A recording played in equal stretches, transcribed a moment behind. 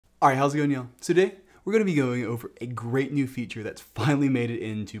Alright, how's it going, y'all? So today, we're going to be going over a great new feature that's finally made it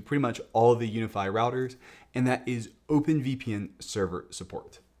into pretty much all of the UniFi routers, and that is OpenVPN Server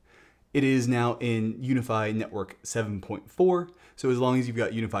support. It is now in UniFi Network 7.4, so as long as you've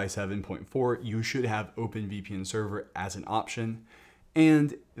got UniFi 7.4, you should have OpenVPN Server as an option.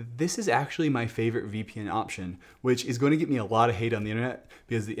 And this is actually my favorite VPN option, which is going to get me a lot of hate on the internet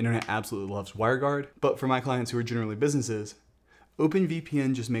because the internet absolutely loves WireGuard. But for my clients who are generally businesses,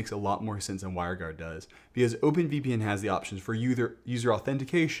 OpenVPN just makes a lot more sense than WireGuard does, because OpenVPN has the options for user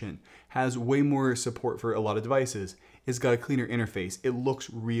authentication, has way more support for a lot of devices, it's got a cleaner interface, it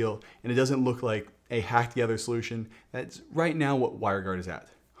looks real, and it doesn't look like a hacked together solution. That's right now what WireGuard is at.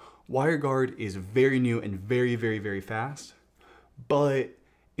 WireGuard is very new and very fast, but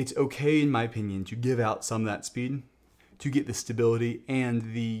it's okay in my opinion to give out some of that speed to get the stability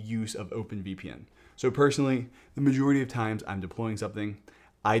and the use of OpenVPN. So personally, the majority of times I'm deploying something,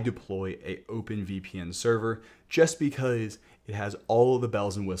 I deploy a OpenVPN server just because it has all of the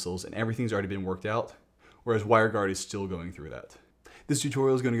bells and whistles and everything's already been worked out, whereas WireGuard is still going through that. This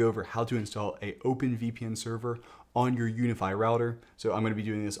tutorial is going to go over how to install a OpenVPN server on your UniFi router. So I'm going to be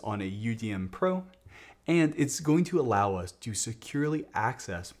doing this on a UDM Pro, and it's going to allow us to securely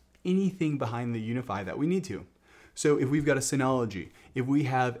access anything behind the UniFi that we need to. So if we've got a Synology, if we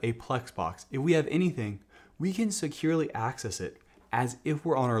have a Plex box, if we have anything, we can securely access it as if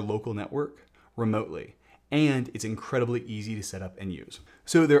we're on our local network remotely. And it's incredibly easy to set up and use.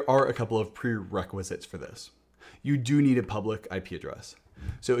 So there are a couple of prerequisites for this. You do need a public IP address.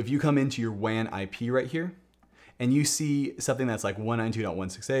 So if you come into your WAN IP right here, and you see something that's like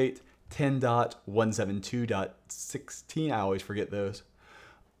 192.168, 10.172.16, I always forget those,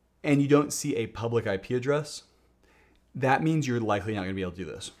 and you don't see a public IP address, that means you're likely not going to be able to do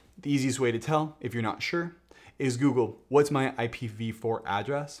this. The easiest way to tell, if you're not sure, is Google, what's my IPv4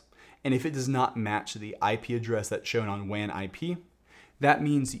 address? And if it does not match the IP address that's shown on WAN IP, that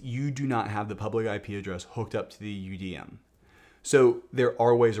means you do not have the public IP address hooked up to the UDM. So there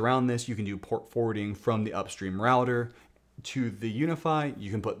are ways around this. You can do port forwarding from the upstream router to the UniFi.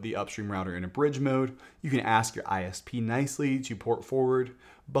 You can put the upstream router in a bridge mode. You can ask your ISP nicely to port forward,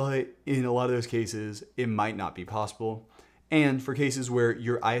 but in a lot of those cases, it might not be possible. And for cases where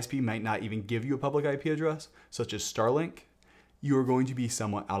your ISP might not even give you a public IP address, such as Starlink, you are going to be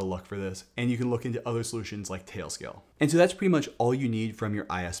somewhat out of luck for this, and you can look into other solutions like Tailscale. And so that's pretty much all you need from your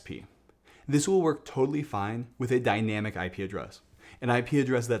ISP. This will work totally fine with a dynamic IP address. An IP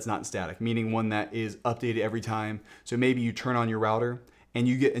address that's not static, meaning one that is updated every time. So maybe you turn on your router and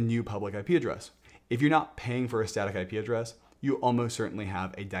you get a new public IP address. If you're not paying for a static IP address, you almost certainly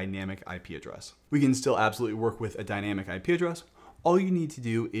have a dynamic IP address. We can still absolutely work with a dynamic IP address. All you need to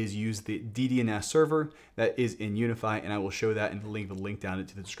do is use the DDNS server that is in UniFi, and I will show that and leave a link down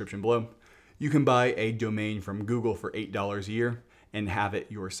into the description below. You can buy a domain from Google for $8 a year and have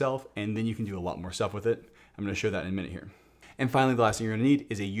it yourself, and then you can do a lot more stuff with it. I'm going to show that in a minute here. And finally, the last thing you're going to need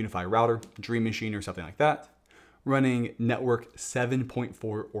is a UniFi router, Dream Machine or something like that, running network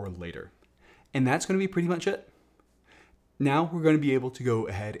 7.4 or later. And that's going to be pretty much it. Now we're going to be able to go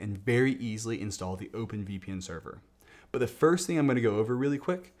ahead and very easily install the OpenVPN server. But the first thing I'm going to go over really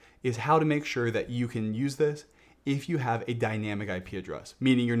quick is how to make sure that you can use this if you have a dynamic IP address,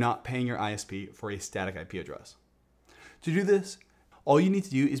 meaning you're not paying your ISP for a static IP address. To do this, all you need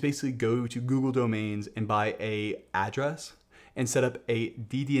to do is basically go to Google Domains and buy an address and set up a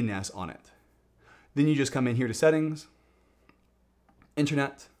DDNS on it. Then you just come in here to Settings,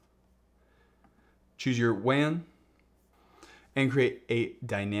 Internet, choose your WAN, and create a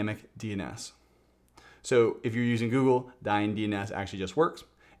dynamic DNS. So if you're using Google, DynDNS actually just works.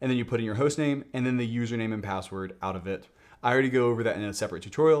 And then you put in your host name and then the username and password out of it. I already go over that in a separate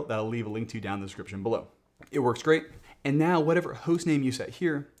tutorial that I'll leave a link to down in the description below. It works great. And now whatever host name you set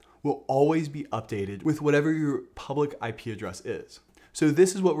here will always be updated with whatever your public IP address is. So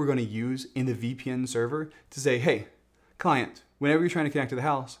this is what we're going to use in the VPN server to say, hey, client, whenever you're trying to connect to the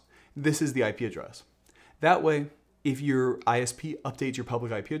house, this is the IP address. That way, if your ISP updates your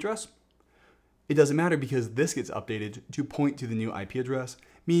public IP address, it doesn't matter because this gets updated to point to the new IP address,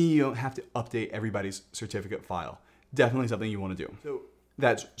 meaning you don't have to update everybody's certificate file. Definitely something you want to do. So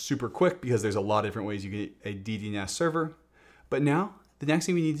that's super quick because there's a lot of different ways you get a DDNS server. But now the next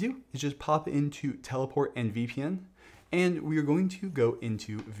thing we need to do is just pop into Teleport and VPN, and we are going to go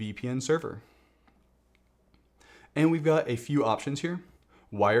into VPN server. And we've got a few options here.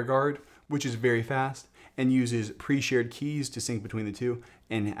 WireGuard, which is very fast and uses pre-shared keys to sync between the two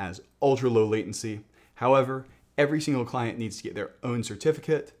and has ultra low latency. However, every single client needs to get their own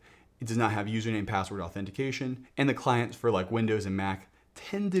certificate. It does not have username password authentication, and the clients for like Windows and Mac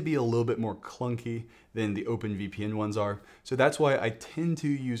tend to be a little bit more clunky than the OpenVPN ones are. So that's why I tend to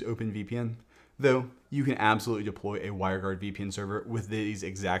use OpenVPN, though you can absolutely deploy a WireGuard VPN server with these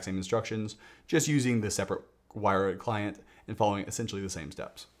exact same instructions, just using the separate WireGuard client and following essentially the same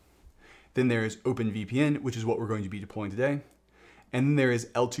steps. Then there is OpenVPN, which is what we're going to be deploying today. And then there is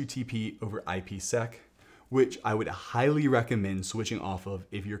L2TP over IPsec, which I would highly recommend switching off of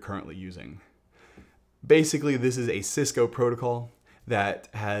if you're currently using. Basically, this is a Cisco protocol that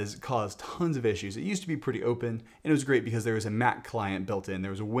has caused tons of issues. It used to be pretty open, and it was great because there was a Mac client built in,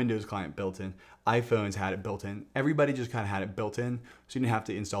 there was a Windows client built in, iPhones had it built in, everybody just kind of had it built in, so you didn't have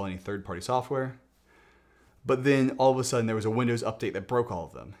to install any third-party software. But then all of a sudden there was a Windows update that broke all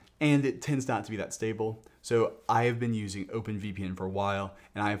of them, and it tends not to be that stable. So I have been using OpenVPN for a while,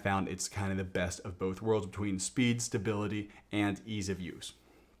 and I have found it's kind of the best of both worlds between speed, stability, and ease of use.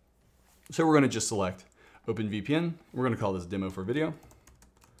 So we're going to just select OpenVPN. We're going to call this demo for video.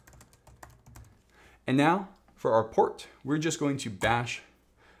 And now for our port, we're just going to bash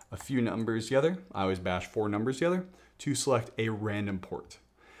a few numbers together. I always bash 4 numbers together to select a random port.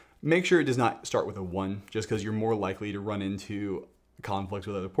 Make sure it does not start with a 1, just because you're more likely to run into conflicts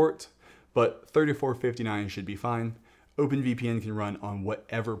with other ports, but 3459 should be fine. OpenVPN can run on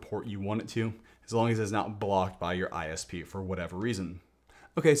whatever port you want it to, as long as it's not blocked by your ISP for whatever reason.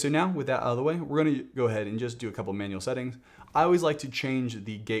 Okay, so now with that out of the way, we're going to go ahead and just do a couple manual settings. I always like to change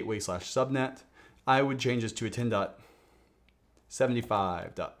the gateway/subnet. I would change this to a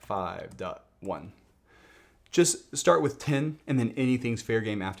 10.75.5.1. Just start with 10 and then anything's fair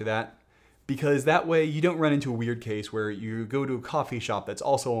game after that, because that way you don't run into a weird case where you go to a coffee shop that's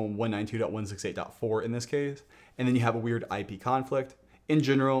also on 192.168.4 in this case, and then you have a weird IP conflict. In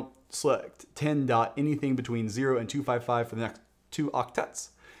general, select 10. Anything between 0 and 255 for the next 2 octets,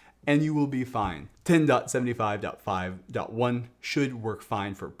 and you will be fine. 10.75.5.1 should work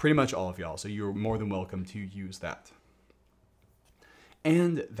fine for pretty much all of y'all, so you're more than welcome to use that.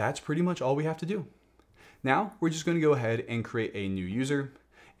 And that's pretty much all we have to do. Now, we're just going to go ahead and create a new user,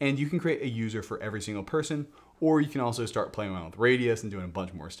 and you can create a user for every single person, or you can also start playing around with radius and doing a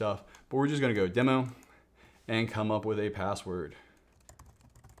bunch more stuff, but we're just going to go demo and come up with a password.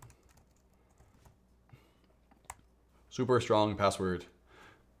 Super strong password.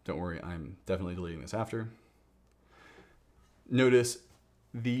 Don't worry, I'm definitely deleting this after. Notice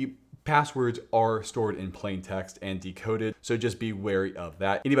the passwords are stored in plain text and decoded, so just be wary of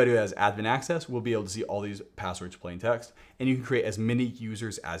that. Anybody who has admin access will be able to see all these passwords plain text, and you can create as many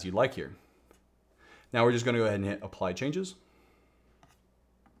users as you'd like here. Now we're just going to go ahead and hit apply changes.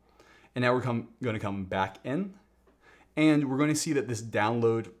 And now we're going to come back in, and we're going to see that this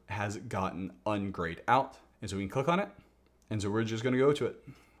download has gotten ungrayed out, and so we can click on it. And so we're just going to go to it.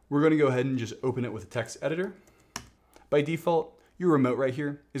 We're going to go ahead and just open it with a text editor. By default, your remote right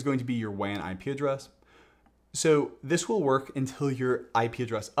here is going to be your WAN IP address. So this will work until your IP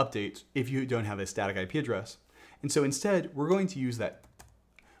address updates if you don't have a static IP address. And so instead, we're going to use that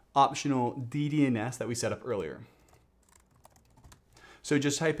optional DDNS that we set up earlier. So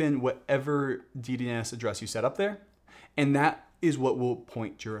just type in whatever DDNS address you set up there, and that is what will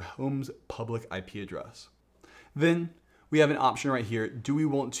point to your home's public IP address. Then we have an option right here. Do we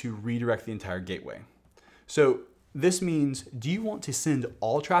want to redirect the entire gateway? So this means, do you want to send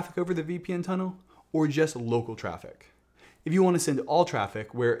all traffic over the VPN tunnel or just local traffic? If you want to send all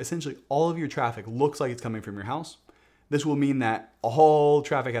traffic, where essentially all of your traffic looks like it's coming from your house, this will mean that all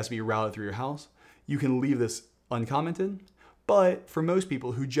traffic has to be routed through your house. You can leave this uncommented, but for most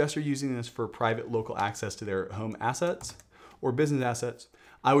people who just are using this for private local access to their home assets or business assets,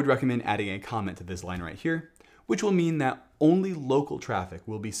 I would recommend adding a comment to this line right here, which will mean that only local traffic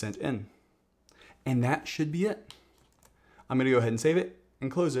will be sent in. And that should be it. I'm going to go ahead and save it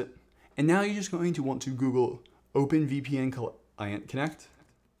and close it. And now you're just going to want to Google OpenVPN Client Connect.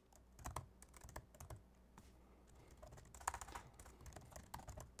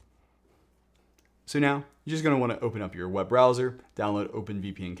 So now you're just going to want to open up your web browser, download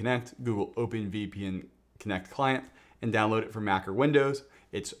OpenVPN Connect, Google OpenVPN Connect Client, and download it for Mac or Windows.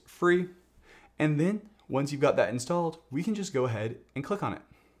 It's free. And then once you've got that installed, we can just go ahead and click on it.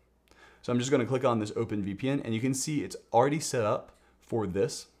 So I'm just going to click on this OpenVPN, and you can see it's already set up for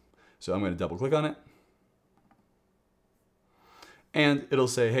this. So I'm going to double click on it. And it'll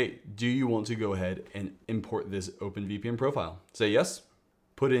say, hey, do you want to go ahead and import this OpenVPN profile? Say yes,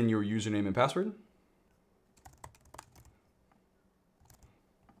 put in your username and password.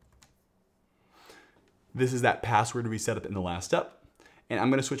 This is that password we set up in the last step. And I'm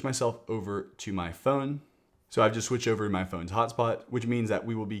going to switch myself over to my phone. So I've just switched over to my phone's hotspot, which means that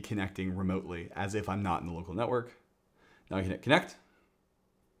we will be connecting remotely as if I'm not in the local network. Now I can hit connect.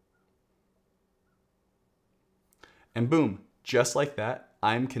 And boom, just like that,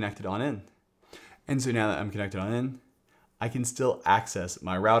 I'm connected on in. And so now that I'm connected on in, I can still access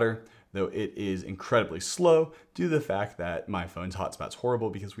my router, though it is incredibly slow due to the fact that my phone's hotspot's horrible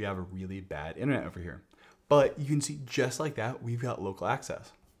because we have a really bad internet over here. But you can see just like that, we've got local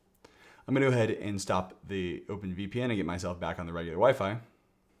access. I'm gonna go ahead and stop the OpenVPN and get myself back on the regular Wi-Fi.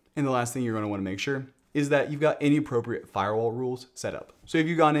 And the last thing you're gonna wanna make sure is that you've got any appropriate firewall rules set up. So if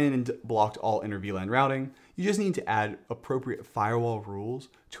you've gone in and blocked all inter VLAN routing, you just need to add appropriate firewall rules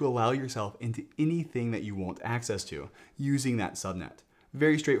to allow yourself into anything that you want access to using that subnet.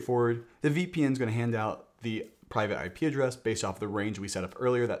 Very straightforward. The VPN is going to hand out the private IP address based off the range we set up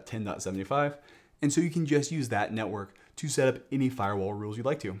earlier, that 10.75. And so you can just use that network to set up any firewall rules you'd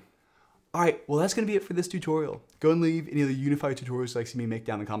like to. All right, well, that's going to be it for this tutorial. Go and leave any of the UniFi tutorials you'd like to see me make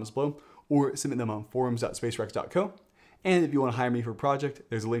down in the comments below, or submit them on forums.spacerex.co. And if you want to hire me for a project,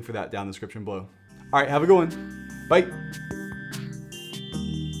 there's a link for that down in the description below. All right, have a good one. Bye.